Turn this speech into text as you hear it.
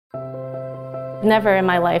Never in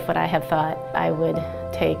my life would I have thought I would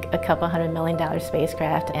take a couple $100 million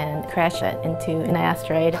spacecraft and crash it into an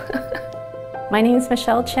asteroid. My name is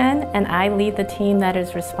Chen, and I lead the team that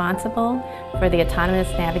is responsible for the autonomous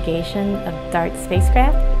navigation of DART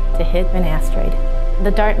spacecraft to hit an asteroid. The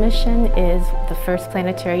DART mission is the first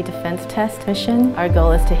planetary defense test mission. Our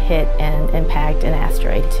goal is to hit and impact an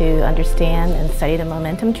asteroid to understand and study the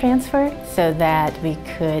momentum transfer so that we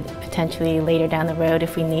could potentially later down the road,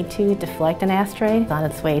 if we need to, deflect an asteroid on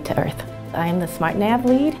its way to Earth. I am the SmartNav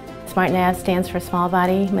lead. SmartNav stands for Small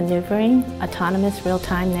Body Maneuvering Autonomous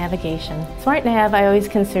Real-Time Navigation. SmartNav, I always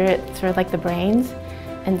consider it sort of like the brains.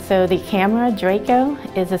 And so the camera, Draco,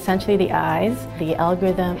 is essentially the eyes. The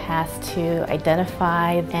algorithm has to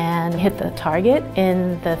identify and hit the target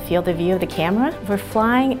in the field of view of the camera. We're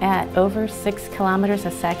flying at over 6 kilometers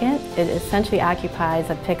a second. It essentially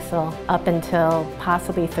occupies a pixel up until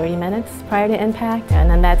possibly 30 minutes prior to impact. And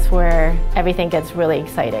then that's where everything gets really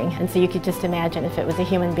exciting. And so you could just imagine if it was a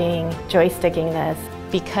human being joysticking this.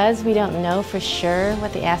 Because we don't know for sure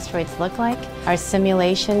what the asteroids look like, our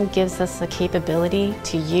simulation gives us the capability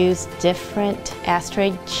to use different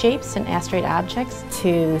asteroid shapes and asteroid objects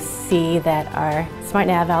to see that our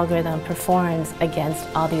SmartNav algorithm performs against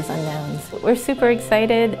all these unknowns. We're super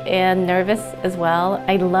excited and nervous as well.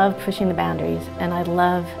 I love pushing the boundaries, and I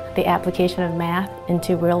love the application of math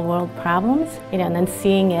into real-world problems, and then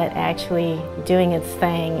seeing it actually doing its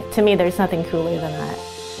thing. To me, there's nothing cooler than that.